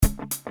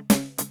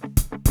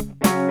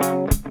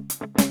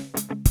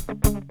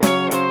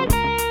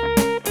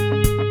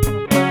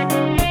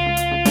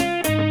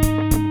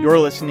You're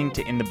listening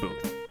to In the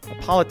Booth, a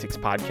politics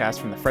podcast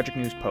from the Frederick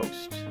News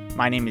Post.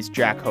 My name is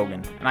Jack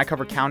Hogan, and I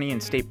cover county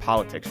and state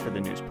politics for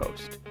the News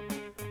Post.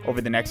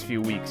 Over the next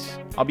few weeks,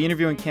 I'll be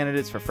interviewing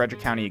candidates for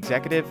Frederick County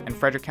Executive and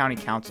Frederick County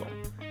Council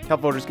to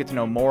help voters get to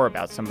know more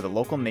about some of the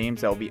local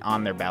names that will be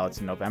on their ballots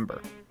in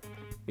November.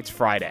 It's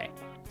Friday,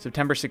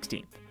 September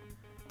 16th.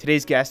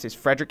 Today's guest is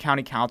Frederick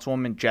County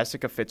Councilwoman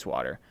Jessica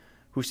Fitzwater,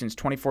 who since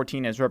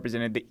 2014 has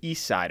represented the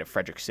east side of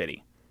Frederick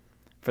City.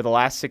 For the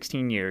last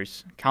 16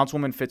 years,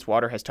 Councilwoman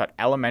Fitzwater has taught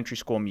elementary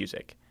school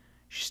music.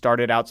 She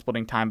started out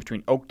splitting time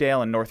between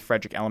Oakdale and North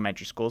Frederick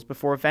elementary schools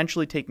before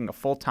eventually taking a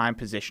full-time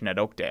position at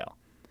Oakdale.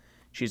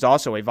 She's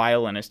also a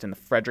violinist in the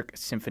Frederick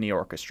Symphony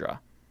Orchestra.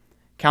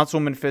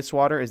 Councilwoman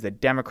Fitzwater is the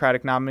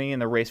Democratic nominee in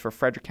the race for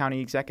Frederick County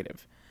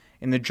Executive.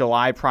 In the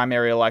July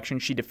primary election,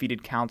 she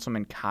defeated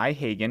Councilman Kai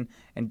Hagan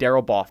and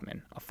Darrell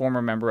Boffman, a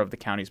former member of the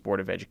county's Board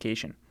of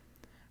Education.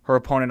 Her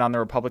opponent on the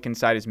Republican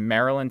side is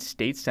Maryland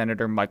State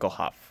Senator Michael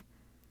Huff.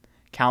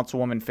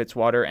 Councilwoman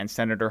Fitzwater and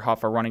Senator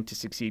Huff are running to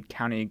succeed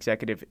County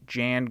Executive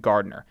Jan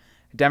Gardner,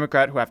 a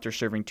Democrat who after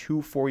serving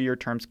 2 four-year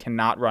terms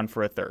cannot run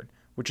for a third,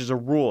 which is a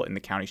rule in the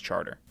county's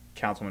charter.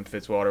 Councilwoman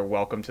Fitzwater,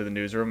 welcome to the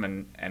newsroom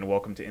and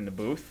welcome to In the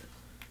Booth.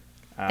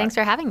 Thanks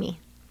for having me.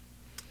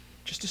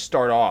 Just to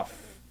start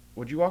off,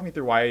 would you walk me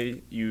through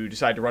why you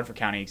decided to run for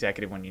county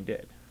executive when you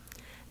did?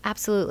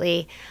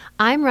 Absolutely.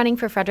 I'm running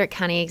for Frederick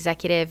County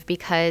Executive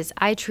because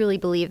I truly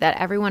believe that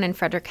everyone in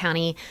Frederick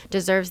County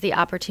deserves the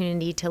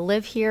opportunity to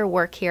live here,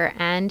 work here,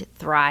 and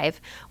thrive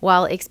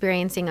while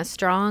experiencing a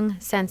strong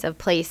sense of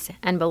place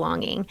and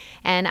belonging.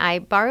 And I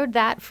borrowed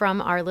that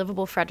from our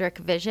Livable Frederick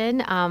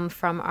vision,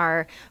 from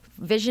our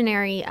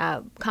visionary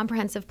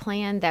comprehensive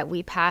plan that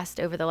we passed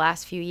over the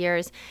last few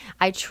years.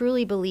 I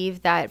truly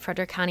believe that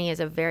Frederick County is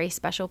a very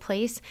special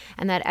place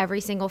and that every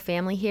single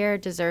family here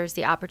deserves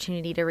the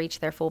opportunity to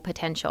reach their full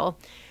potential.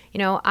 You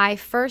know, I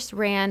first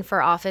ran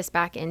for office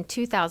back in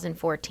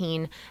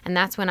 2014, and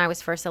that's when I was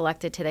first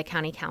elected to the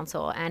county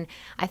council. And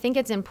I think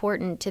it's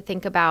important to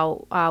think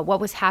about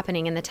what was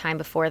happening in the time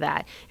before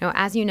that. You know,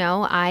 as you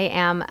know, I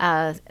am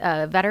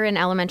a veteran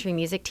elementary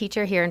music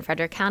teacher here in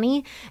Frederick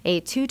County, a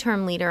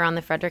 2-term leader on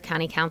the Frederick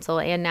County Council,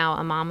 and now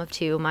a mom of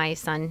 2. My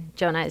son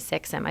Jonah is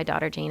 6, and my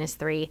daughter Jane is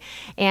 3.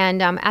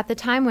 And at the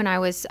time when I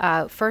was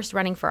first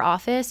running for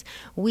office,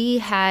 we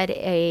had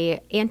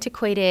a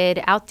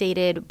antiquated,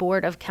 outdated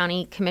board of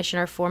county commissioners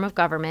form of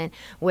government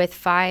with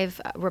 5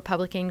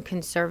 Republican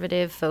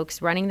conservative folks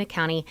running the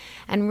county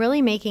and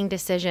really making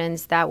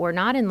decisions that were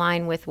not in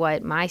line with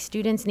what my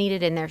students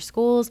needed in their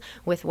schools,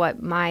 with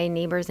what my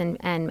neighbors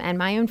and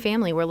my own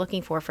family were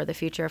looking for the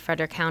future of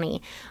Frederick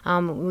County.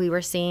 We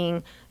were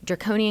seeing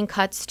draconian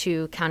cuts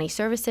to county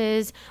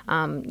services,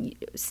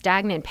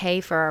 stagnant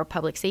pay for our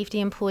public safety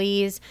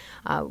employees,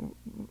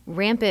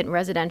 rampant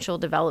residential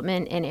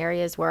development in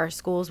areas where our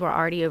schools were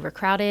already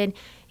overcrowded,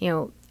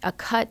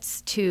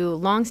 cuts to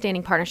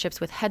longstanding partnerships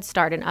with Head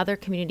Start and other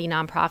community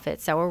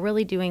nonprofits that were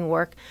really doing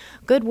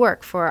good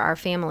work for our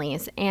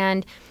families.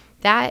 And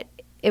that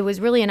it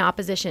was really in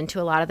opposition to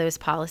a lot of those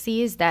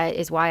policies. That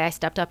is why I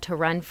stepped up to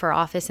run for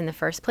office in the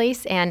first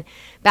place. And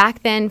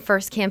back then,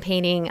 first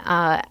campaigning,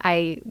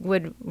 I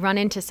would run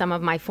into some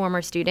of my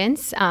former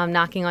students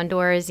knocking on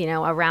doors,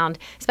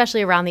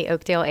 especially around the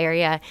Oakdale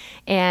area.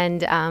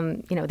 And,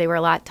 they were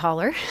a lot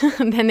taller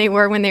than they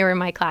were when they were in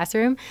my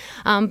classroom.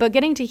 But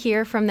getting to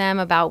hear from them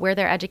about where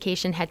their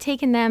education had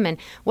taken them and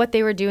what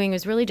they were doing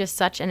was really just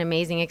such an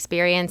amazing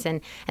experience. And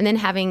then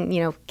having,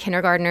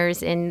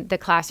 kindergartners in the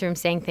classroom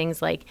saying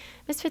things like,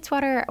 Ms.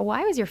 Fitzwater,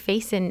 why was your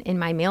face in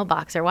my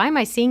mailbox? Or why am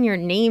I seeing your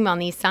name on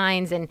these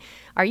signs? And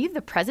are you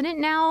the president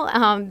now?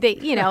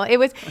 It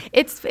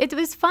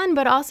was fun,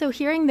 but also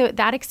hearing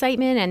that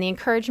excitement and the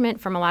encouragement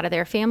from a lot of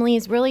their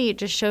families really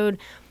just showed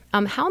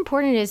how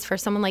important it is for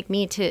someone like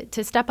me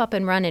to step up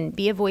and run and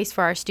be a voice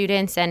for our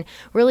students and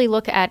really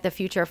look at the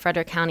future of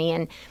Frederick County.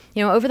 And,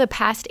 over the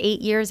past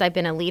 8 years, I've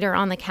been a leader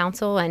on the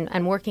council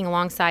and working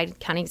alongside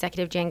County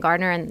Executive Jan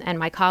Gardner and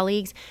my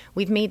colleagues.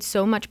 We've made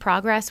so much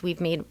progress. We've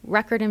made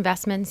record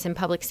investments in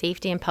public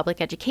safety and public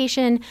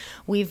education.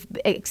 We've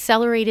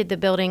accelerated the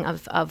building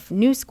of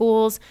new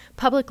schools,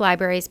 public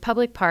libraries,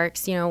 public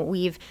parks.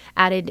 We've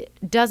added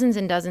dozens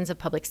and dozens of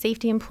public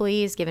safety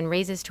employees, given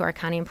raises to our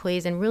county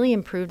employees, and really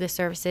improved the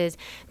services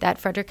that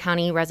Frederick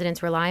County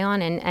residents rely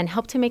on and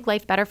help to make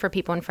life better for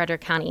people in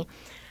Frederick County.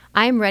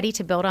 I am ready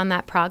to build on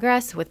that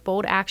progress with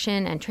bold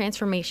action and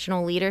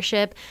transformational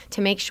leadership to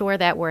make sure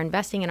that we're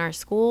investing in our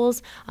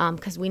schools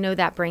because we know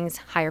that brings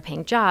higher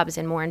paying jobs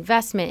and more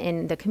investment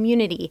in the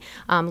community,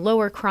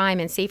 lower crime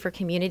and safer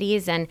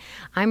communities. And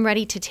I'm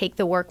ready to take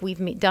the work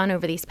we've done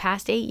over these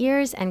past 8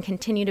 years and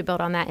continue to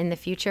build on that in the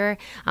future.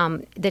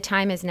 The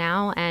time is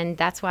now, and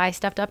that's why I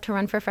stepped up to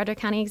run for Frederick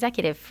County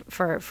Executive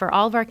for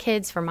all of our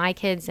kids, for my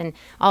kids, and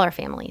all our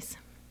families.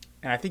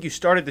 And I think you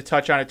started to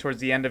touch on it towards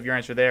the end of your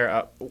answer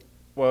there.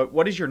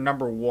 What is your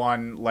number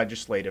one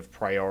legislative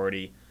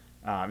priority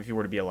if you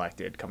were to be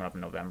elected coming up in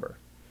November?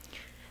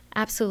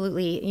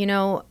 Absolutely.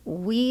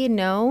 We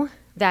know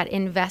that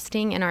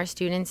investing in our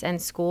students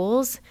and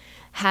schools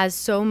has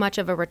so much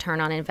of a return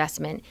on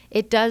investment.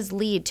 It does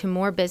lead to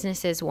more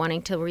businesses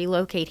wanting to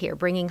relocate here,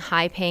 bringing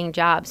high-paying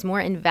jobs, more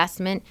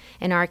investment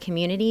in our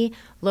community,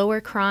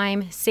 lower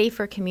crime,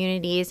 safer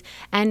communities,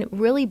 and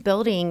really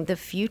building the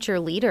future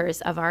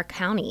leaders of our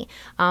county.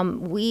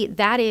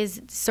 That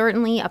is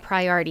certainly a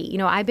priority. You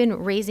know, I've been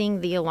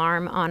raising the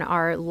alarm on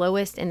our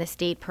lowest in the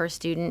state per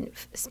student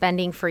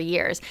spending for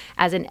years.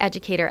 As an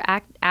educator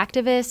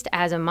activist,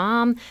 as a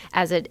mom,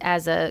 as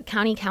a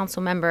county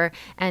council member,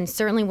 and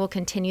certainly will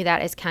continue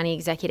that as county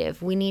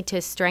executive. We need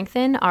to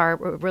strengthen our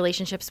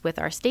relationships with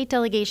our state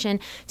delegation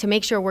to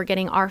make sure we're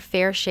getting our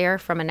fair share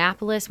from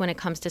Annapolis when it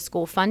comes to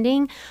school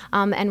funding,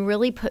 and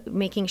really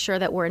making sure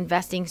that we're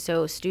investing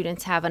so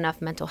students have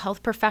enough mental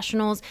health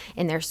professionals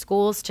in their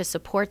schools to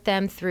support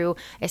them through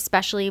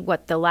especially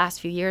what the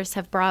last few years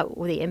have brought,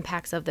 the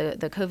impacts of the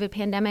COVID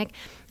pandemic.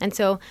 And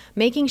so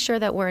making sure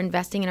that we're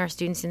investing in our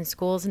students in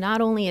schools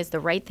not only is the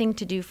right thing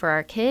to do for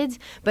our kids,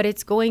 but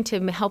it's going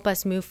to help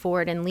us move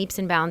forward in leaps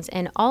and bounds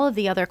and all of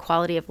the other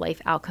quality of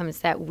life outcomes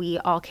that we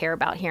all care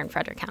about here in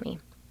Frederick County.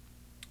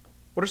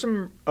 What are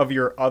some of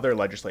your other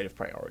legislative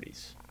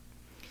priorities?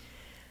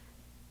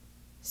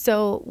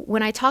 So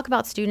when I talk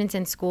about students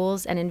in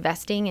schools and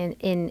investing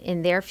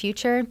in their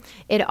future,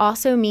 it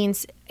also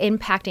means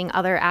impacting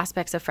other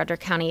aspects of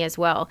Frederick County as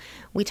well.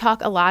 We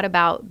talk a lot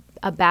about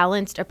a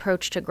balanced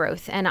approach to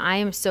growth, and I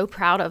am so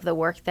proud of the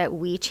work that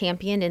we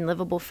championed in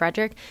Livable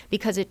Frederick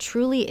because it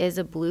truly is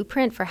a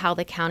blueprint for how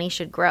the county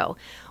should grow.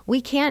 We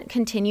can't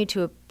continue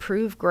to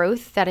approve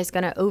growth that is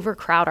going to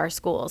overcrowd our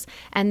schools.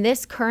 And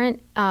this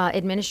current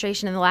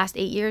administration in the last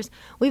 8 years,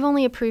 we've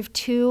only approved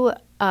 2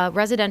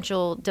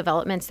 residential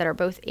developments that are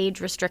both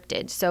age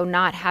restricted, so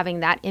not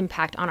having that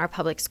impact on our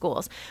public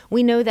schools.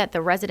 We know that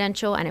the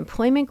residential and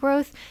employment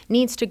growth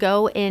needs to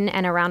go in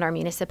and around our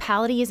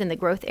municipalities and the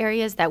growth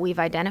areas that we've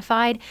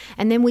identified,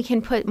 and then we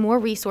can put more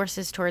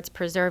resources towards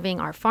preserving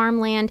our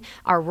farmland,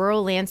 our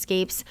rural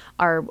landscapes,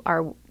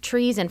 our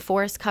trees and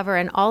forest cover,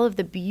 and all of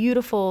the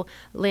beautiful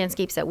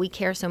landscapes that we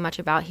care so much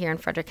about here in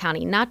Frederick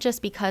County, not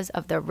just because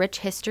of the rich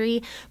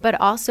history, but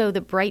also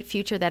the bright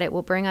future that it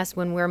will bring us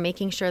when we're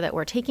making sure that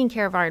we're taking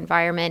care of our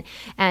environment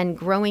and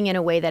growing in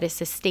a way that is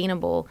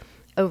sustainable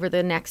over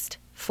the next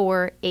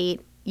 4,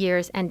 8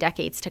 years and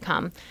decades to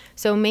come.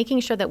 So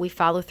making sure that we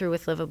follow through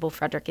with Livable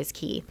Frederick is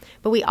key.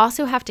 But we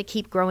also have to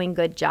keep growing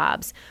good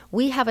jobs.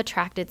 We have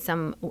attracted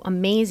some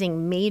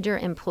amazing major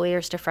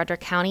employers to Frederick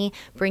County,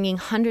 bringing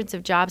hundreds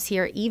of jobs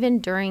here, even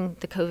during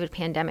the COVID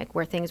pandemic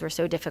where things were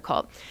so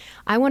difficult.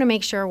 I want to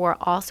make sure we're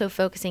also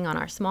focusing on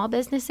our small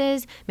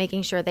businesses,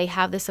 making sure they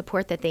have the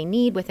support that they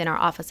need within our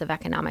Office of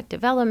Economic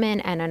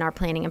Development and in our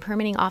Planning and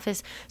Permitting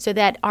Office so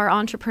that our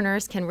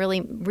entrepreneurs can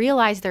really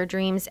realize their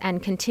dreams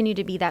and continue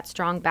to be that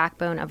strong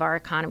backbone of our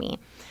economy.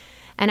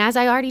 And as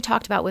I already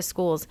talked about with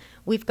schools,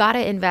 we've got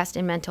to invest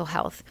in mental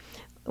health.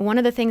 One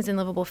of the things in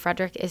Livable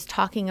Frederick is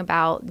talking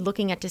about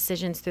looking at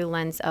decisions through the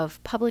lens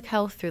of public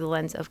health, through the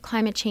lens of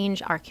climate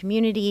change, our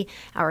community,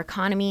 our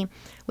economy.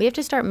 We have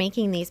to start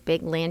making these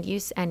big land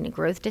use and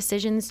growth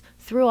decisions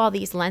through all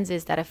these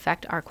lenses that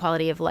affect our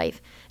quality of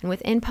life. And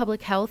within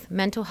public health,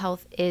 mental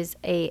health is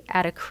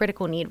at a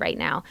critical need right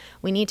now.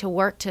 We need to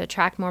work to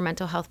attract more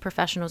mental health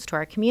professionals to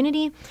our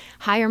community,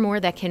 hire more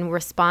that can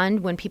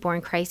respond when people are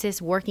in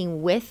crisis,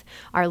 working with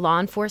our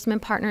law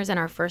enforcement partners and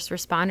our first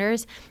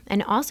responders,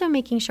 and also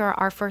making sure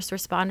our first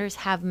responders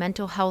have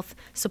mental health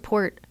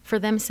support for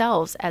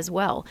themselves as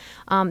well.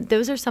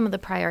 Those are some of the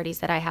priorities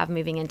that I have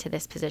moving into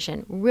this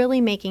position,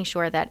 really making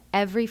sure that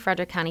every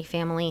Frederick County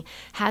family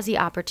has the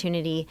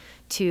opportunity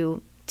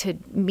to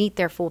meet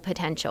their full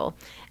potential.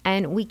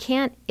 And we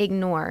can't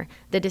ignore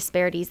the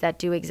disparities that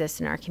do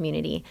exist in our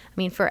community. I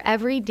mean, for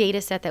every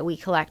data set that we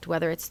collect,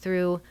 whether it's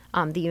through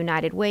the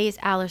United Way's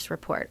ALICE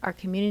report, our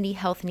community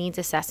health needs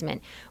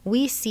assessment,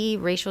 we see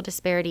racial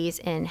disparities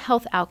in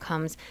health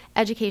outcomes,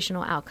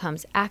 educational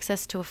outcomes,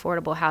 access to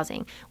affordable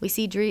housing. We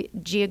see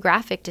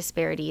geographic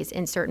disparities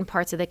in certain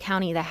parts of the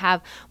county that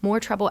have more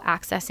trouble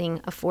accessing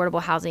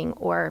affordable housing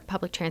or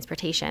public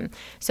transportation.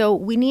 So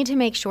we need to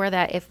make sure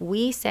that if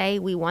we say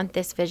we want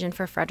this vision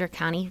for Frederick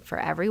County for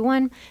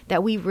everyone,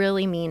 that we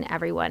really mean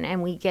everyone,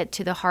 and we get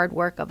to the hard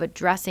work of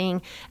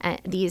addressing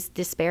these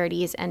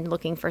disparities and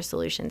looking for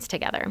solutions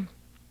together. And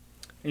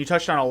you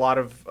touched on a lot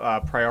of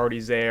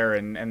priorities there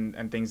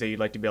and things that you'd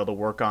like to be able to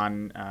work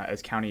on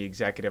as county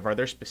executive. Are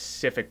there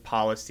specific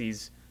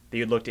policies that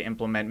you'd look to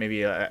implement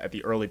maybe at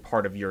the early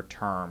part of your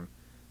term,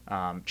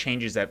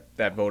 changes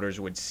that voters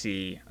would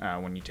see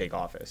when you take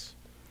office?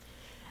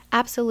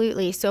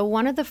 Absolutely. So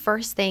one of the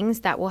first things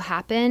that will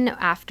happen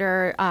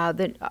after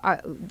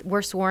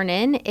we're sworn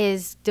in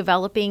is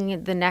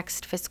developing the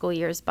next fiscal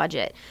year's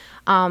budget.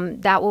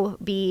 That will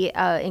be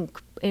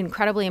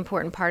incredibly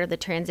important part of the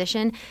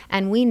transition.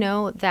 And we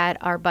know that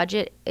our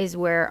budget is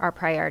where our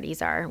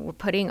priorities are. We're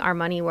putting our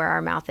money where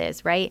our mouth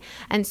is, right?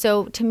 And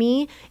so to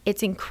me,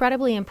 it's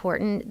incredibly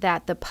important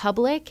that the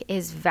public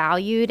is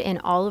valued in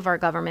all of our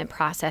government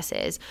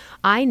processes.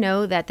 I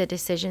know that the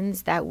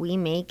decisions that we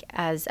make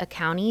as a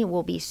county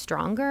will be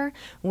stronger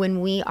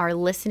when we are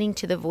listening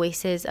to the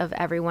voices of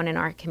everyone in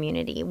our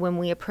community, when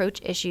we approach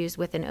issues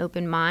with an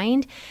open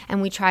mind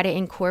and we try to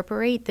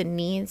incorporate the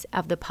needs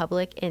of the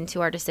public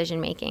into our decision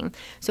making.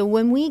 So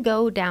when we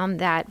go down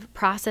that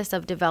process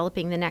of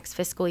developing the next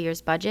fiscal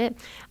year's budget,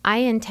 I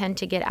intend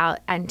to get out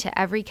into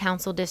every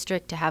council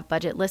district to have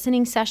budget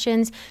listening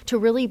sessions to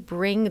really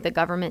bring the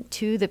government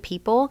to the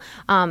people.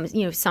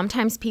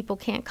 Sometimes people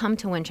can't come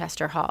to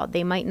Winchester Hall.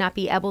 They might not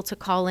be able to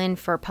call in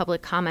for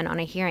public comment on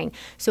a hearing.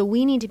 So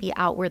we need to be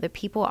out where the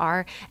people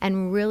are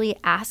and really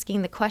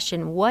asking the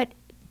question, what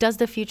does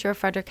the future of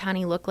Frederick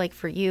County look like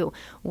for you?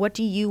 What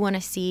do you want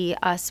to see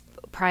us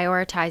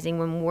prioritizing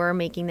when we're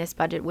making this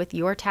budget with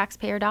your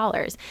taxpayer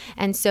dollars?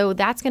 And so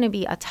that's going to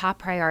be a top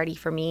priority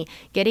for me,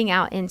 getting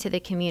out into the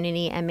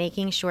community and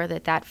making sure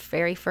that that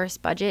very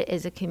first budget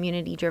is a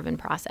community-driven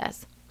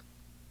process.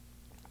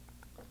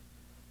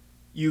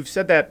 You've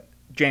said that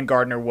Jan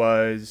Gardner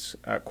was,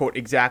 quote,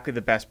 exactly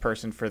the best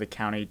person for the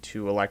county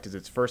to elect as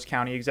its first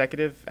county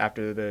executive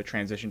after the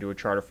transition to a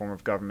charter form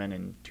of government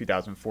in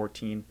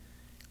 2014.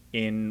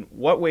 In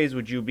what ways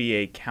would you be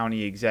a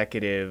county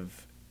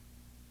executive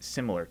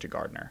similar to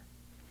Gardner?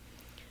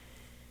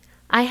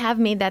 I have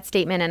made that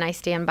statement and I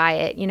stand by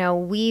it.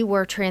 We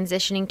were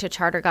transitioning to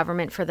charter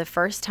government for the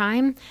first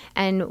time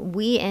and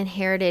we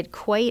inherited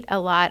quite a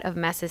lot of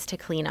messes to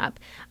clean up.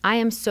 I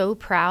am so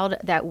proud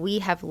that we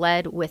have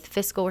led with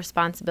fiscal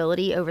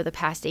responsibility over the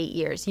past 8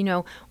 years.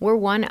 We're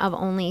one of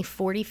only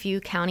 40 few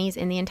counties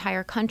in the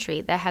entire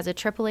country that has a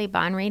AAA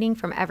bond rating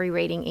from every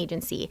rating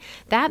agency.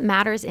 That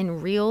matters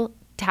in real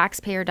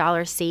taxpayer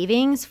dollar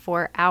savings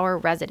for our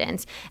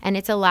residents, and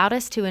it's allowed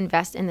us to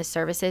invest in the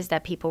services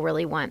that people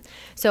really want.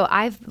 So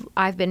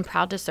I've been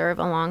proud to serve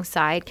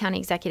alongside County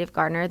Executive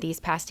Gardner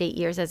these past 8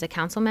 years as a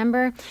council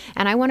member,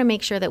 and I want to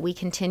make sure that we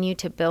continue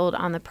to build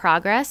on the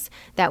progress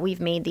that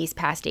we've made these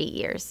past 8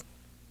 years.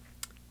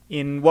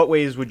 In what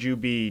ways would you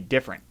be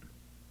different?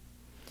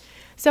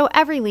 So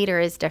every leader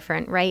is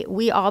different, right?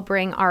 We all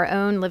bring our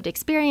own lived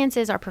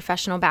experiences, our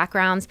professional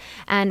backgrounds.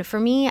 And for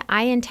me,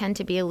 I intend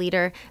to be a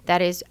leader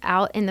that is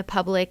out in the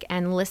public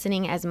and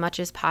listening as much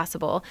as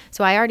possible.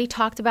 So I already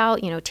talked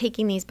about,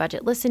 taking these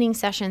budget listening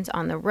sessions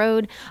on the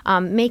road,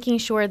 making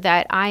sure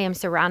that I am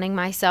surrounding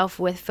myself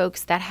with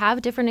folks that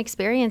have different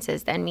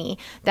experiences than me,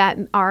 that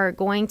are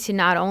going to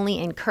not only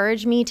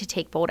encourage me to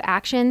take bold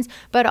actions,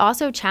 but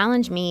also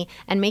challenge me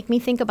and make me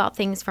think about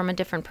things from a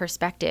different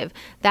perspective.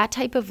 That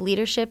type of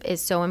leadership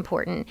is so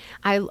important.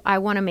 I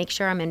want to make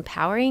sure I'm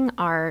empowering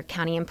our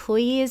county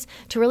employees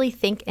to really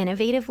think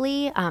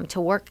innovatively,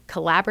 to work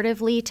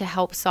collaboratively to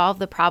help solve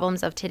the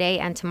problems of today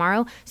and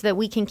tomorrow so that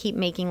we can keep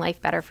making life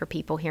better for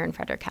people here in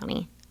Frederick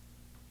County.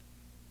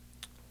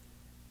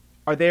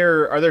 Are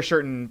there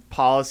certain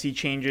policy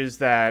changes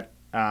that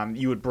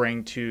you would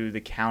bring to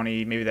the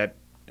county, maybe that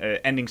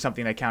ending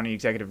something that County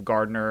Executive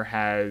Gardner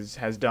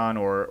has done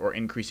or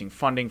increasing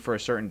funding for a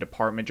certain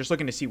department, just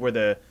looking to see where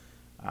the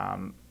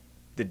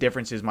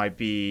differences might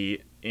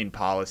be in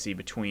policy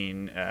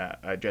between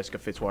a Jessica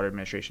Fitzwater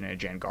administration and a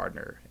Jan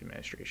Gardner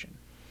administration?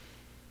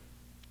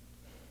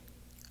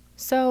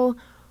 So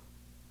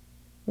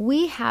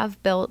we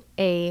have built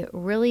a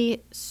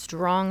really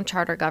strong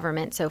charter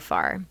government so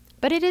far.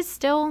 But it is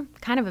still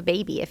kind of a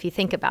baby if you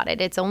think about it.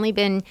 It's only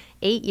been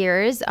 8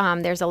 years.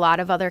 There's a lot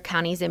of other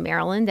counties in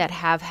Maryland that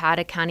have had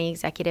a county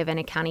executive and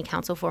a county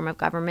council form of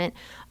government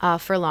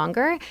for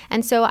longer.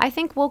 And so I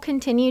think we'll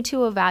continue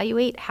to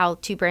evaluate how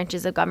two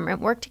branches of government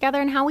work together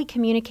and how we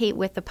communicate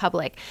with the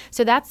public.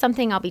 So that's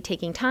something I'll be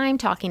taking time,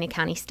 talking to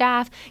county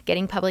staff,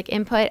 getting public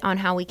input on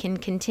how we can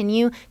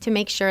continue to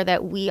make sure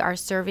that we are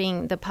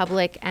serving the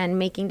public and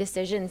making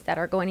decisions that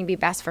are going to be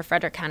best for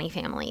Frederick County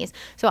families.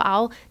 So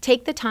I'll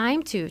take the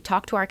time to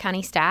talk to our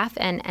county staff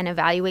and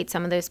evaluate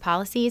some of those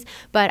policies.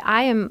 But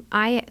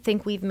I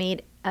think we've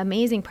made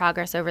amazing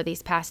progress over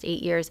these past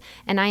 8 years,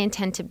 and I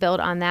intend to build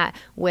on that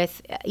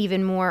with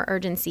even more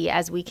urgency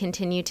as we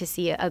continue to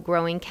see a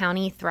growing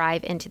county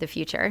thrive into the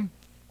future.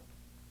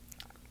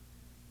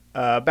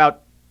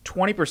 About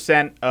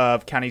 20%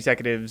 of county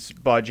executives'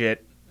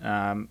 budget,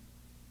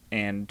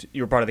 and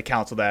you were part of the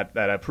council that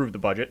approved the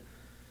budget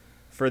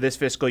for this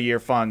fiscal year,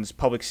 funds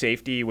public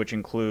safety, which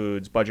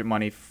includes budget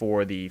money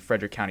for the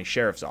Frederick County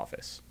Sheriff's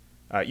Office.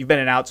 You've been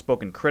an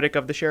outspoken critic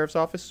of the Sheriff's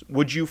Office.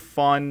 Would you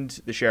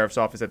fund the Sheriff's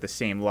Office at the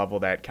same level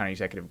that County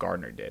Executive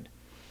Gardner did?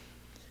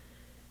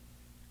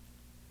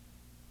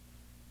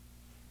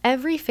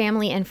 Every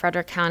family in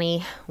Frederick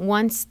County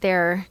wants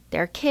their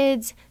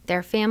kids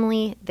their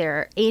family,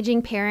 their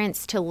aging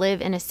parents to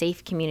live in a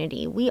safe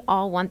community. We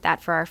all want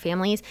that for our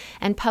families,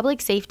 and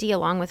public safety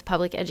along with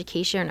public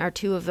education are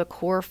two of the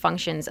core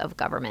functions of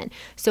government.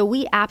 So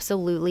we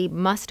absolutely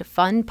must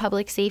fund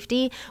public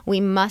safety. We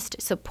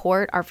must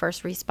support our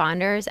first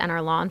responders and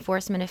our law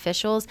enforcement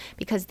officials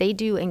because they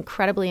do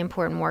incredibly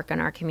important work in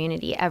our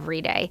community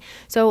every day.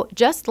 So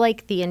just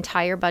like the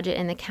entire budget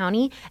in the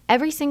county,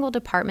 every single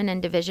department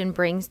and division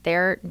brings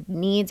their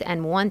needs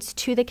and wants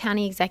to the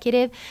county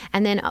executive,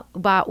 and then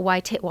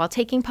while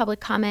taking public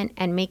comment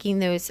and making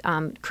those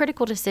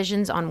critical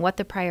decisions on what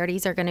the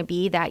priorities are going to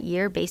be that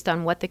year based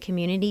on what the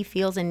community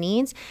feels and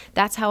needs,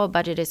 that's how a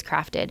budget is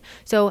crafted.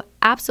 So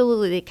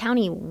absolutely, the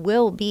county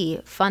will be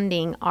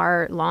funding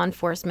our law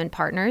enforcement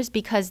partners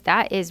because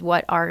that is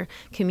what our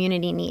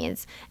community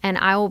needs, and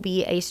I will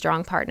be a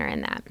strong partner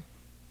in that.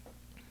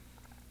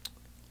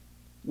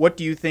 What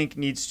do you think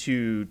needs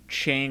to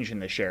change in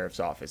the sheriff's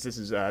office? This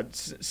is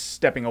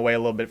stepping away a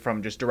little bit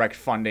from just direct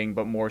funding,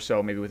 but more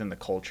so maybe within the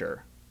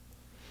culture.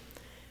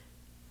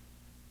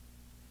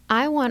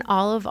 I want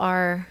all of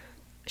our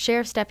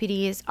sheriff's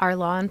deputies, our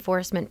law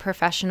enforcement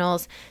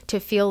professionals to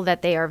feel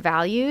that they are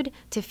valued,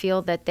 to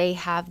feel that they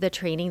have the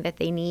training that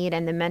they need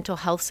and the mental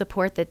health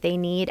support that they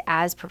need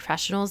as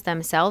professionals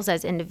themselves,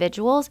 as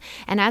individuals.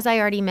 And as I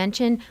already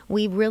mentioned,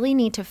 we really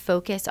need to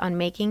focus on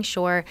making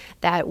sure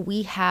that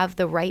we have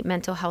the right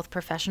mental health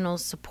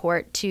professionals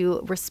support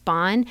to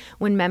respond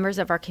when members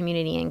of our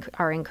community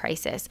are in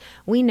crisis.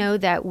 We know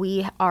that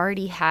we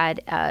already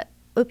had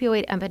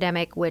opioid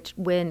epidemic,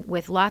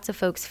 with lots of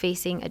folks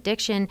facing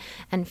addiction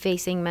and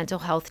facing mental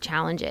health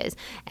challenges.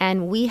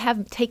 And we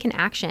have taken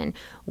action.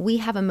 We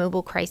have a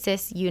mobile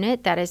crisis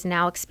unit that is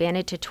now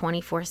expanded to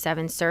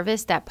 24/7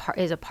 service that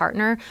is a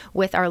partner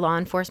with our law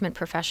enforcement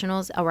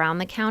professionals around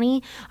the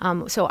county.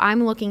 So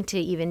I'm looking to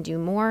even do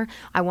more.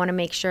 I want to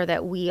make sure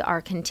that we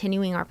are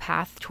continuing our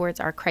path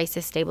towards our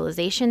crisis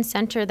stabilization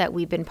center that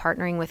we've been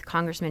partnering with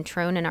Congressman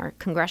Trone and our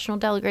congressional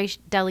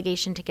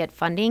delegation to get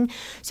funding,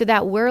 so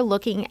that we're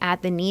looking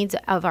at the needs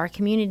of our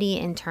community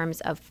in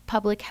terms of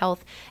public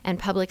health and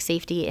public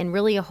safety in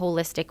really a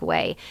holistic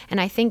way.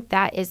 And I think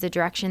that is the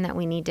direction that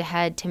we need to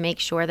head to make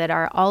sure that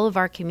all of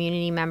our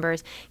community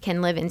members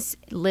can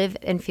live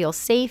and feel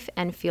safe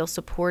and feel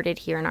supported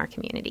here in our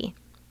community.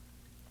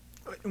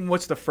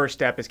 What's the first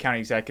step as county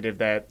executive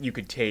that you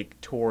could take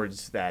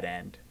towards that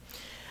end?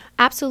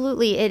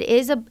 Absolutely. It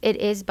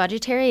is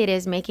budgetary. It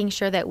is making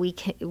sure that we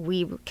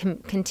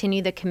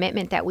continue the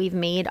commitment that we've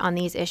made on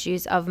these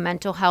issues of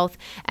mental health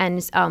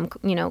and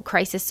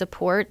crisis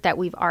support that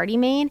we've already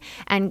made,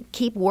 and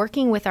keep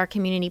working with our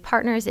community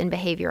partners in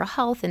behavioral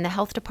health and the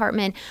health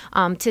department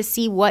to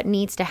see what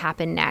needs to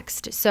happen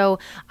next. So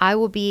I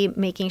will be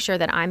making sure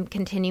that I'm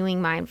continuing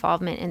my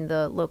involvement in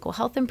the local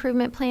health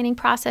improvement planning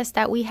process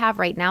that we have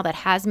right now that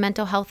has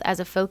mental health as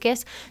a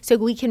focus, so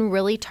we can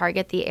really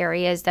target the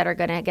areas that are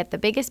going to get the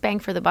biggest bang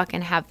for the buck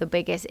and have the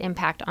biggest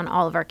impact on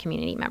all of our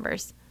community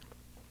members.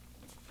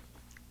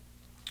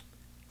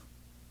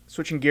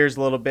 Switching gears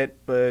a little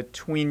bit,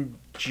 between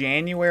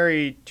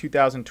January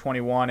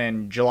 2021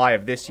 and July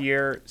of this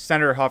year,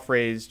 Senator Huff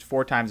raised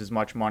 4 times as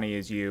much money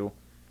as you.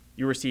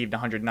 You received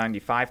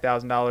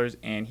 $195,000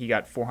 and he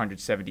got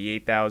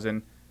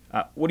 $478,000.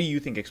 What do you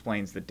think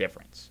explains the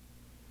difference?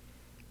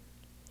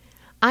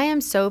 I am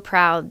so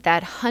proud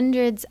that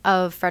hundreds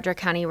of Frederick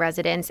County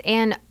residents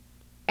and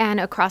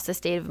across the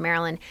state of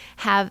Maryland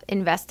have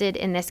invested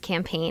in this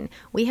campaign.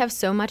 We have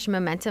so much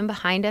momentum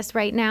behind us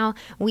right now.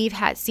 We've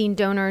seen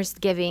donors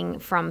giving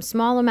from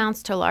small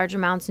amounts to large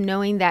amounts,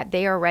 knowing that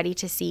they are ready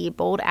to see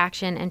bold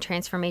action and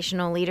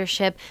transformational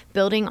leadership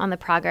building on the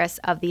progress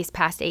of these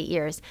past 8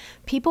 years.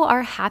 People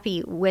are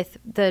happy with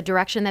the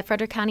direction that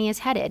Frederick County is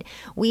headed.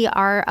 We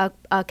are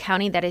a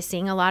county that is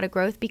seeing a lot of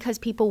growth because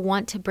people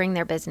want to bring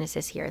their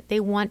businesses here. They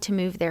want to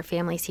move their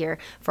families here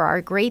for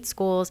our great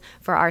schools,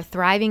 for our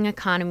thriving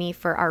economy,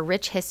 for our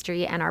rich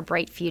history and our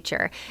bright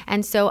future.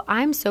 And so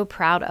I'm so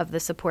proud of the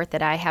support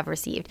that I have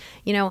received.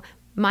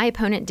 My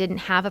opponent didn't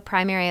have a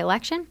primary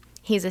election.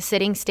 He's a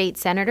sitting state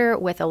senator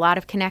with a lot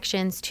of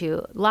connections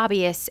to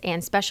lobbyists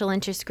and special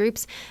interest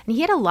groups. And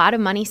he had a lot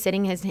of money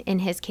sitting in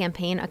his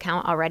campaign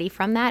account already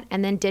from that,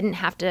 and then didn't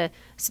have to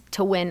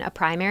win a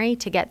primary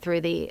to get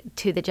through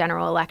to the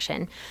general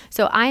election.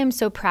 So I am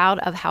so proud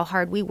of how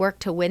hard we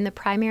worked to win the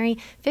primary.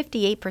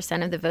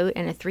 58% of the vote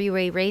in a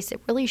 3-way race.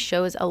 It really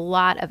shows a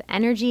lot of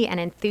energy and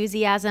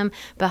enthusiasm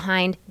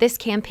behind this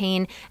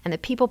campaign and the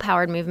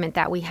people-powered movement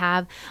that we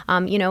have.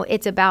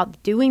 It's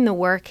about doing the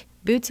work,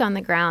 boots on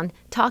the ground,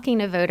 talking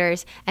to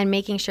voters, and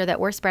making sure that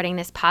we're spreading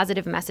this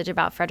positive message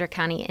about Frederick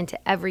County into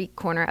every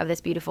corner of this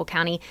beautiful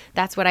county.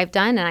 That's what I've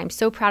done, and I'm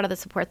so proud of the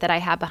support that I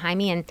have behind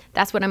me, and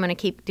that's what I'm going to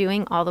keep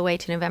doing all the way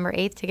to November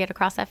 8th to get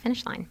across that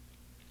finish line.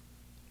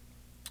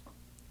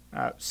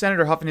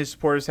 Senator Huff and his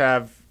supporters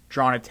have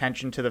drawn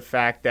attention to the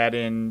fact that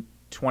in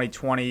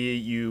 2020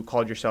 you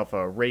called yourself a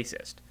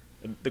racist.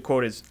 The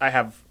quote is, I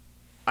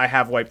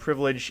have white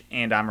privilege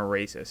and I'm a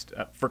racist.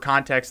 For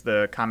context,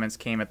 the comments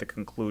came at the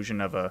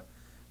conclusion of a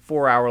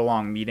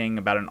 4-hour-long meeting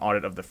about an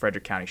audit of the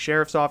Frederick County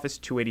Sheriff's Office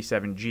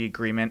 287G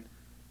agreement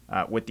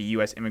with the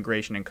U.S.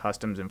 Immigration and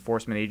Customs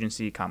Enforcement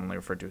Agency, commonly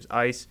referred to as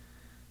ICE,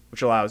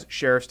 which allows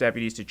sheriff's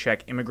deputies to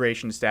check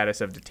immigration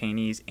status of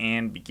detainees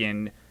and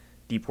begin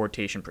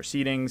deportation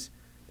proceedings.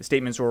 The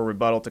statements were a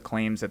rebuttal to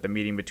claims that the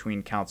meeting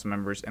between council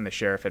members and the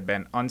sheriff had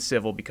been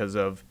uncivil because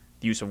of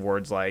the use of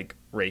words like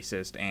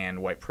racist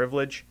and white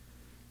privilege.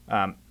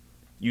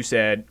 You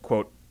said,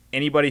 quote,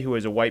 "Anybody who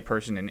is a white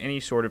person in any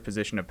sort of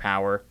position of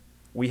power,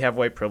 we have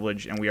white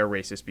privilege and we are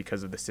racist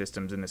because of the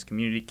systems in this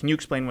community." Can you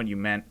explain what you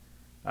meant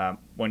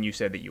when you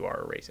said that you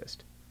are a racist?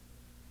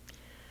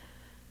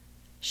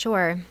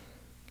 Sure.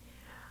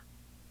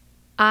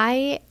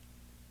 I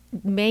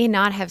may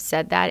not have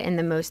said that in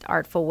the most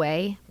artful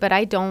way, but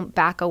I don't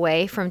back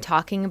away from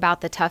talking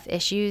about the tough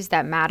issues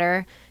that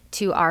matter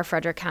to our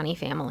Frederick County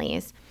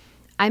families.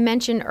 I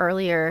mentioned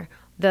earlier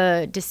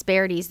the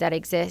disparities that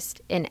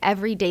exist in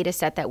every data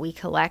set that we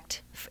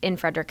collect in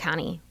Frederick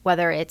County,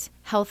 whether it's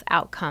health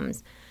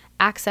outcomes,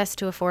 access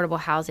to affordable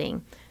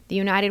housing, the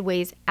United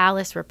Way's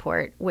ALICE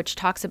report, which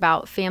talks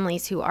about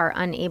families who are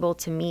unable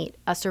to meet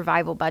a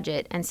survival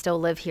budget and still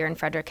live here in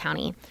Frederick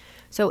County.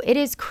 So it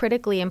is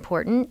critically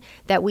important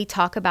that we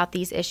talk about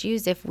these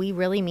issues if we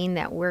really mean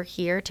that we're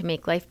here to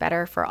make life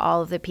better for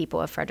all of the people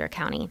of Frederick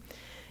County.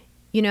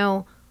 You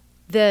know,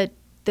 the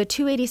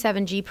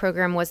 287G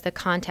program was the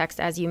context,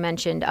 as you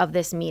mentioned, of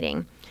this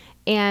meeting.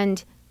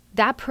 And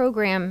that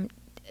program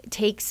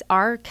takes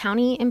our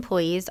county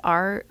employees,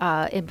 our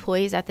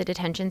employees at the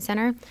detention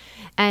center,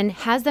 and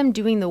has them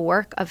doing the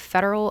work of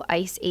federal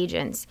ICE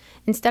agents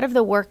instead of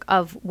the work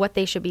of what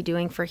they should be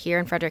doing for here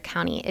in Frederick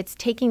County. It's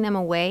taking them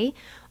away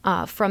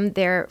from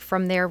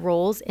their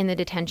roles in the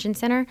detention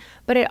center,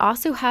 but it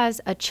also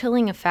has a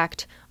chilling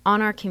effect on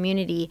our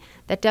community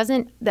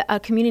a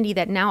community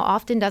that now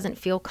often doesn't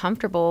feel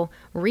comfortable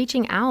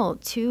reaching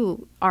out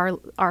to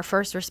our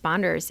first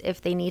responders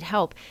if they need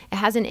help. It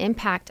has an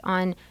impact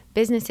on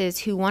businesses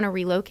who want to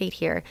relocate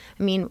here.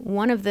 I mean,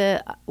 one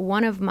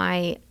of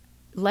my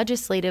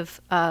legislative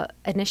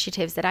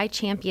initiatives that I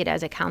championed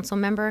as a council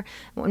member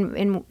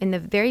in the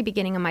very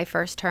beginning of my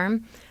first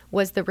term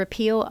was the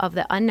repeal of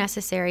the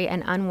unnecessary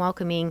and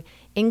unwelcoming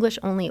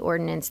English-only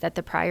ordinance that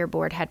the prior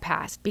board had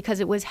passed, because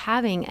it was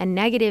having a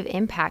negative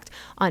impact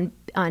on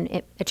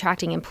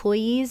attracting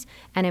employees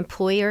and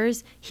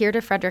employers here to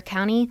Frederick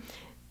County,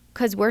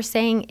 because we're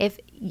saying if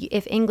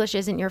English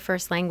isn't your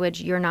first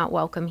language, you're not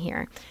welcome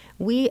here.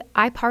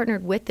 I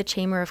partnered with the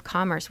Chamber of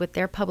Commerce, with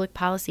their public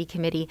policy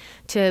committee,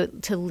 to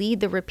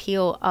lead the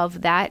repeal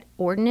of that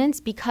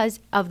ordinance because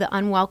of the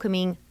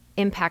unwelcoming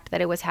impact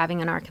that it was having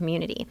on our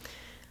community.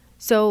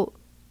 So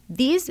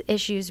these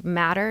issues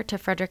matter to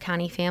Frederick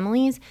County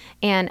families,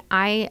 and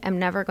I am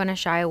never going to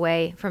shy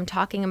away from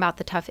talking about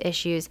the tough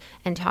issues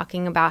and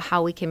talking about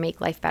how we can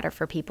make life better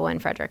for people in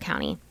Frederick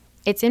County.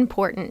 It's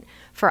important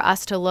for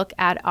us to look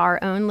at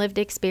our own lived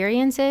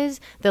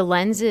experiences, the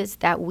lenses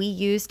that we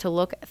use to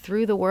look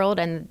through the world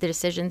and the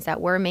decisions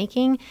that we're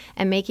making,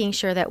 and making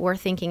sure that we're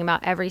thinking about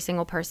every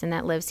single person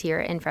that lives here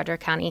in Frederick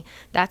County.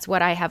 That's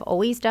what I have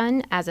always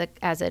done as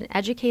an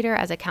educator,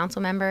 as a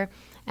council member,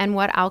 and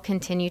what I'll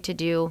continue to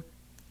do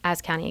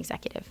as county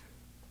executive.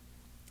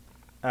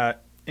 And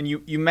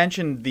you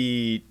mentioned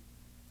and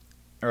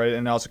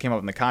it also came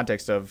up in the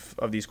context of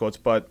these quotes,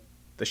 but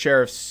the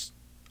Sheriff's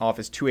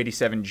Office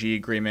 287G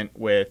agreement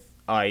with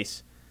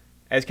ICE.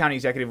 As county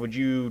executive, would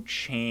you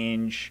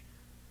change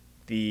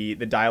the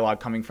dialogue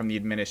coming from the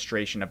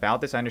administration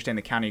about this? I understand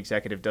the county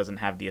executive doesn't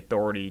have the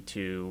authority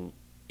to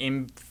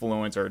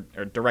influence or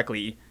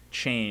directly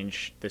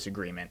change this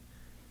agreement.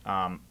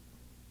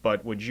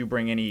 But would you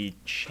bring any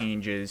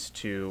changes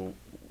to,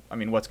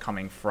 what's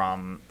coming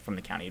from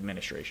the county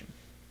administration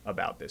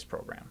about this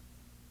program?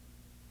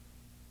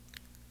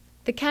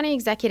 The county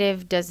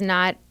executive does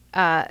not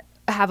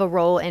have a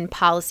role in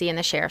policy in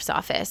the sheriff's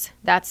office.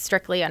 That's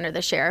strictly under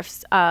the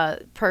sheriff's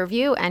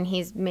purview, and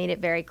he's made it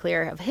very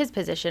clear of his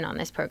position on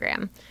this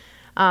program.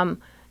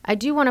 I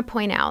do want to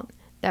point out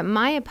that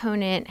my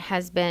opponent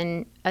has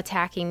been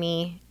attacking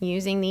me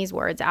using these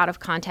words out of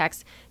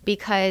context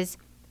because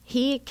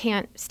he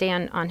can't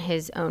stand on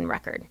his own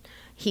record.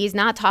 He's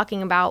not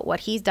talking about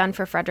what he's done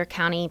for Frederick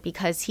County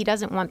because he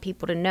doesn't want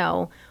people to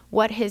know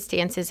what his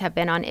stances have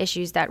been on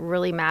issues that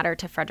really matter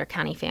to Frederick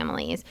County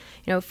families.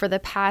 You know, for the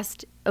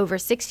past over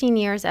 16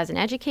 years as an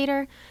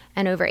educator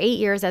and over 8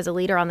 years as a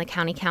leader on the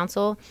county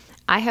council,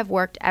 I have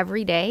worked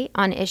every day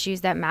on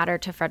issues that matter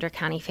to Frederick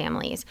County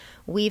families.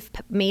 We've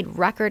made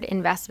record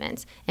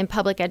investments in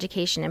public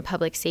education and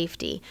public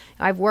safety.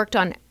 I've worked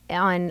on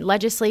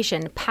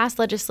legislation, past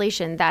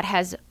legislation that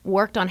has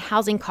worked on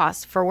housing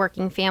costs for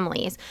working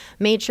families,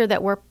 made sure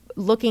that we're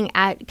looking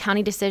at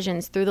county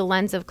decisions through the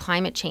lens of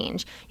climate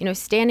change,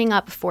 standing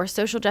up for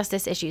social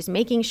justice issues,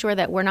 making sure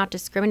that we're not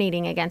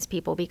discriminating against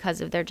people because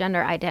of their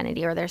gender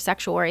identity or their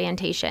sexual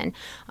orientation,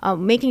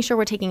 making sure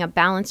we're taking a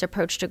balanced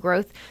approach to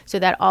growth so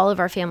that all of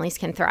our families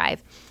can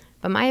thrive.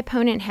 But my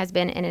opponent has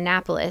been in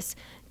Annapolis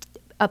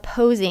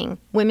opposing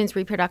women's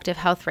reproductive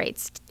health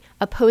rights,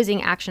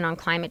 opposing action on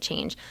climate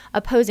change,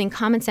 opposing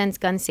common sense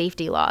gun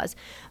safety laws,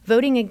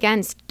 voting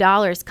against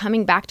dollars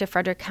coming back to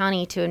Frederick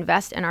County to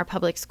invest in our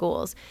public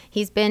schools.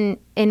 He's been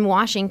in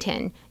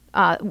Washington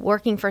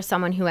working for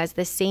someone who has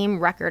the same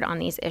record on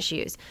these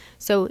issues.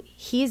 So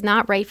he's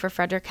not right for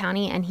Frederick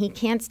County, and he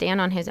can't stand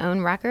on his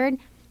own record.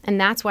 And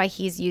that's why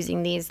he's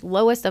using these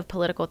lowest of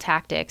political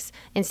tactics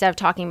instead of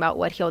talking about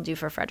what he'll do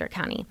for Frederick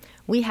County.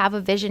 We have a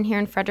vision here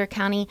in Frederick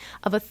County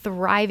of a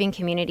thriving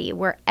community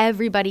where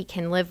everybody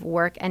can live,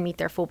 work, and meet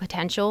their full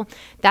potential.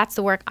 That's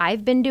the work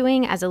I've been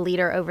doing as a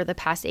leader over the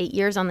past 8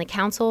 years on the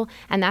council,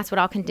 and that's what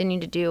I'll continue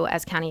to do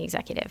as county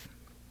executive.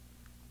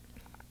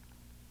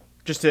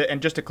 Just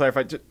to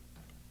clarify,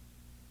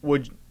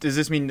 does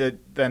this mean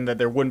that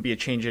there wouldn't be a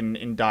change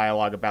in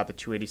dialogue about the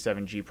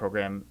 287G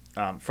program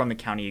from the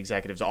county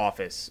executive's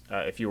office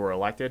if you were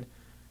elected?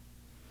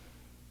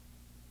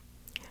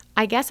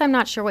 I guess I'm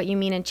not sure what you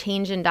mean a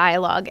change in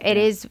dialogue. It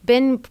has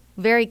been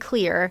very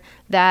clear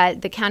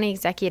that the county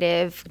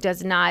executive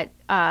does not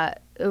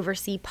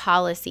oversee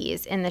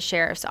policies in the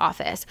sheriff's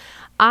office.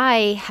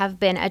 I have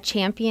been a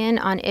champion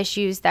on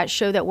issues that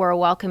show that we're a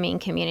welcoming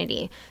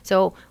community.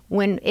 So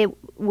when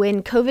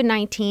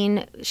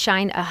COVID-19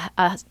 shined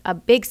a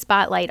big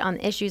spotlight on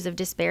issues of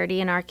disparity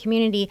in our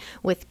community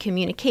with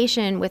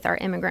communication with our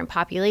immigrant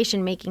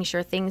population, making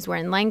sure things were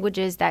in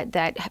languages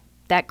that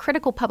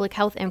critical public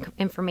health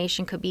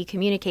information could be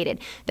communicated,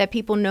 that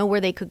people know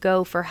where they could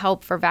go for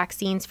help, for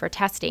vaccines, for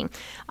testing.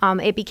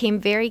 It became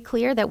very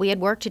clear that we had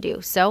work to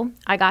do. So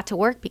I got to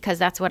work because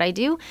that's what I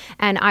do.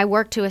 And I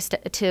worked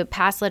to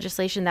pass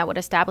legislation that would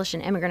establish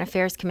an Immigrant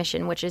Affairs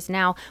Commission, which is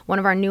now one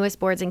of our newest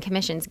boards and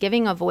commissions,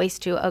 giving a voice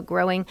to a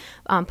growing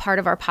part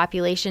of our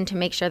population to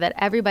make sure that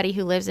everybody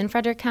who lives in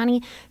Frederick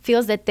County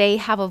feels that they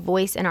have a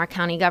voice in our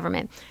county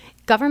government.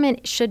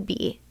 Government should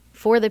be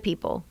for the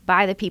people,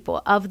 by the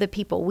people, of the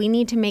people. We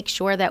need to make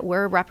sure that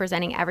we're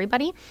representing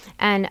everybody.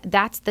 And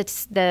that's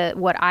that's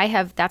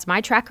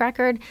my track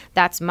record.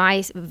 That's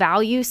my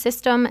value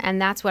system.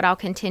 And that's what I'll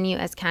continue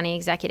as county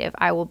executive.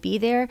 I will be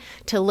there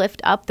to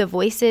lift up the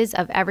voices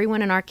of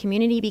everyone in our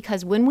community,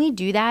 because when we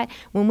do that,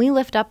 when we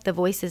lift up the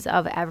voices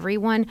of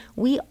everyone,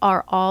 we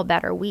are all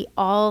better. We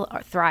all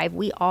thrive.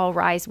 We all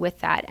rise with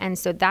that. And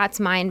so that's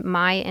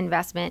my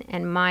investment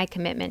and my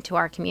commitment to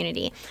our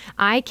community.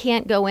 I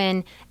can't go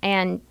in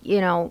and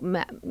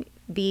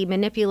be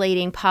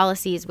manipulating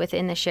policies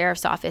within the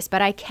sheriff's office,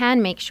 but I can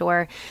make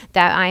sure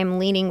that I'm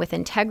leading with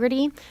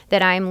integrity,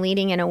 that I'm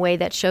leading in a way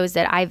that shows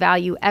that I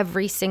value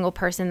every single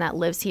person that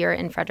lives here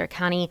in Frederick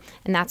County,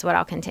 and that's what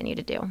I'll continue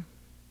to do.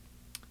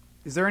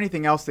 Is there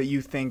anything else that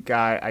you think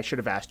I should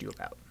have asked you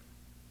about?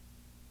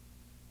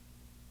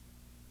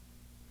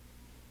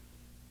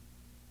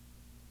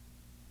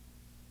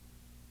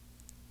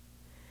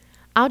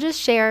 I'll just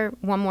share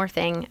one more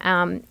thing,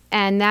 and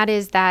that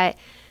is that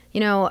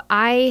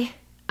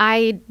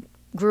I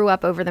grew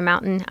up over the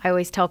mountain. I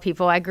always tell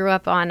people I grew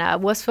up on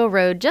Wussville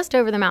Road, just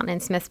over the mountain in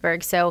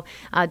Smithsburg. So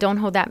don't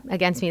hold that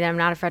against me that I'm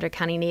not a Frederick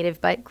County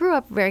native, but grew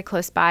up very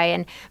close by.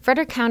 And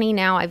Frederick County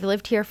now, I've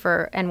lived here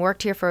and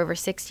worked here for over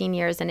 16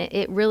 years, and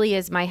it really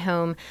is my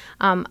home.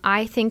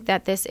 I think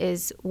that this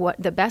is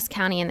the best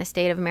county in the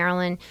state of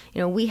Maryland.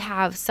 We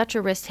have such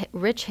a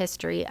rich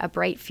history, a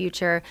bright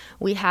future.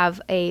 We have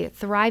a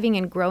thriving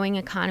and growing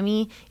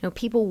economy.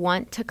 People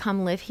want to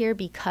come live here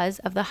because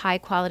of the high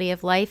quality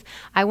of life.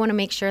 I want to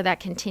make sure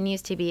that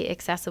continues to be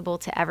accessible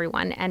to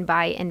everyone. And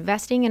by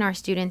investing in our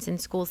students in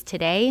schools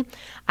today,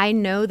 I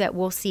know that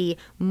we'll see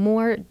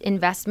more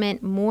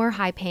investment, more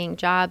high-paying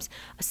jobs,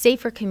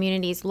 safer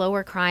communities,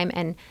 lower crime,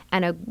 and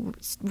a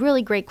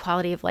really great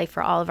quality of life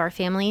for all of our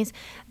families.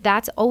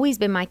 That's always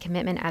been my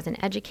commitment as an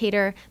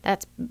educator.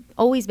 That's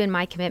always been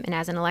my commitment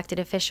as an elected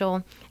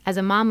official, as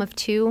a mom of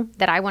two,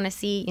 that I want to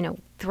see,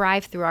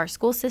 thrive through our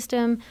school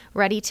system,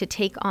 ready to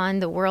take on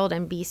the world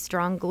and be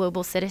strong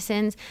global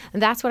citizens.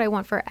 And that's what I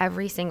want for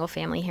every single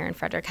family here in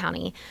Frederick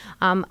County.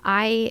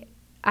 I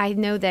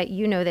know that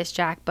you know this,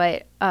 Jack,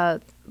 but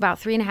about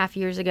 3.5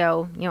 years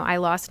ago, I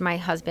lost my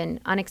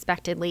husband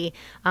unexpectedly.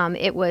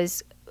 It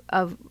was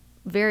a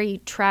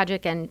very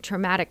tragic and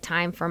traumatic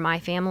time for my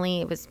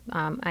family. It was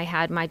I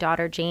had my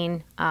daughter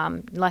Jane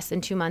less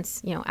than 2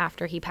 months,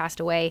 after he passed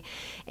away.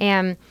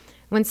 And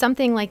when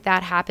something like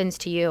that happens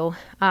to you,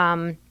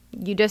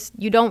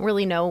 you don't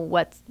really know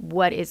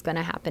what is going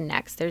to happen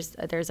next.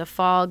 There's a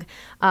fog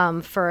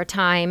for a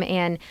time,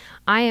 and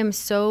I am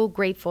so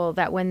grateful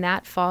that when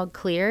that fog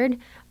cleared,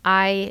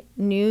 I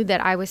knew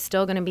that I was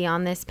still going to be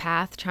on this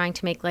path trying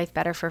to make life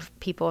better for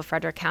people of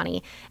Frederick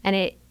County.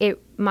 And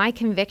my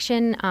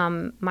conviction,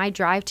 my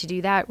drive to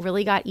do that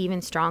really got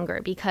even stronger,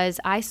 because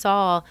I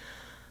saw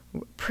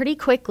pretty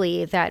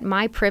quickly that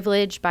my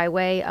privilege by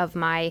way of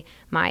my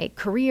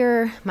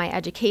career, my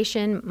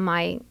education,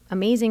 my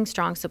amazing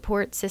strong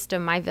support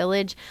system, my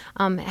village,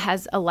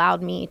 has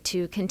allowed me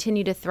to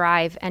continue to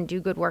thrive and do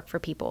good work for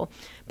people.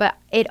 But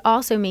it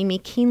also made me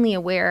keenly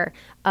aware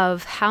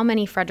of how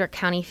many Frederick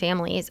County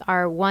families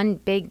are one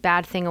big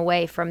bad thing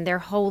away from their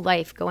whole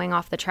life going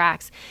off the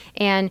tracks.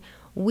 And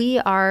we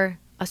are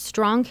a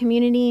strong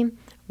community.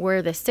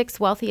 We're the sixth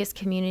wealthiest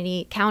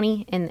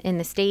county in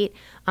the state.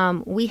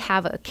 We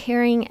have a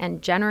caring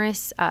and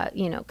generous,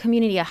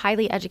 community, a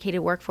highly educated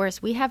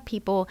workforce. We have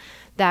people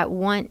that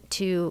want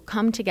to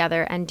come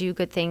together and do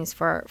good things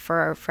for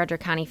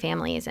Frederick County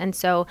families. And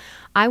so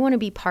I want to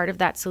be part of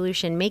that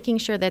solution, making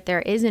sure that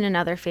there isn't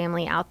another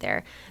family out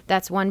there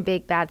that's one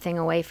big bad thing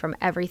away from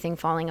everything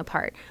falling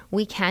apart.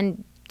 We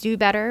can do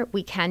better.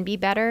 We can be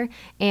better.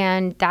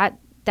 And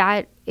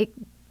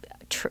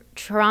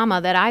trauma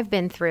that I've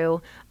been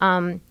through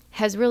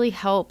has really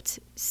helped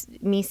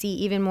me see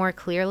even more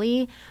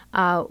clearly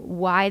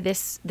why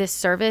this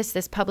service,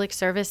 this public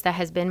service that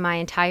has been my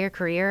entire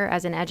career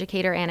as an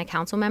educator and a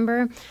council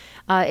member,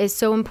 is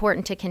so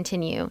important to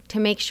continue, to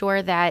make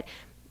sure that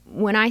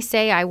when I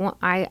say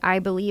I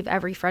believe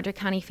every Frederick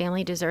County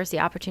family deserves the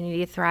opportunity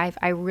to thrive,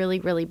 I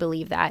really, really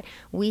believe that.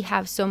 We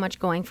have so much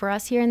going for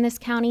us here in this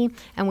county,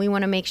 and we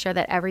want to make sure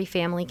that every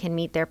family can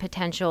meet their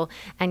potential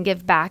and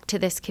give back to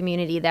this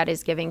community that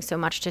is giving so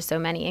much to so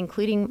many,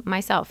 including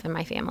myself and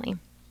my family.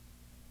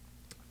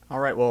 All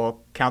right.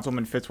 Well,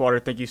 Councilman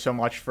Fitzwater, thank you so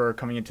much for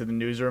coming into the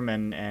newsroom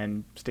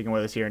and sticking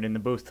with us here and in the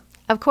booth.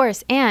 Of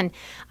course. And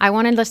I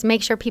wanted to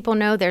make sure people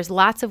know there's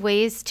lots of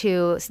ways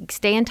to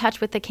stay in touch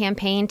with the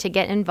campaign, to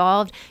get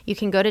involved. You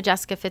can go to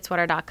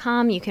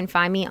jessicafitzwater.com. You can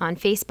find me on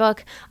Facebook.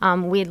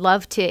 We'd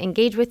love to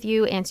engage with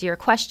you, answer your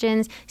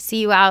questions,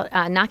 see you out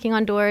knocking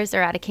on doors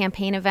or at a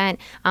campaign event.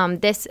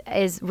 This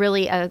is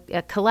really a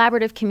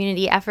collaborative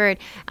community effort.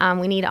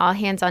 We need all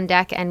hands on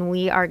deck, and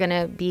we are going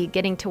to be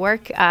getting to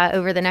work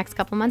over the next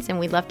couple months, and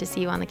we'd love to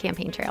see you on the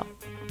campaign trail.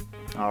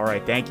 All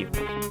right. Thank you.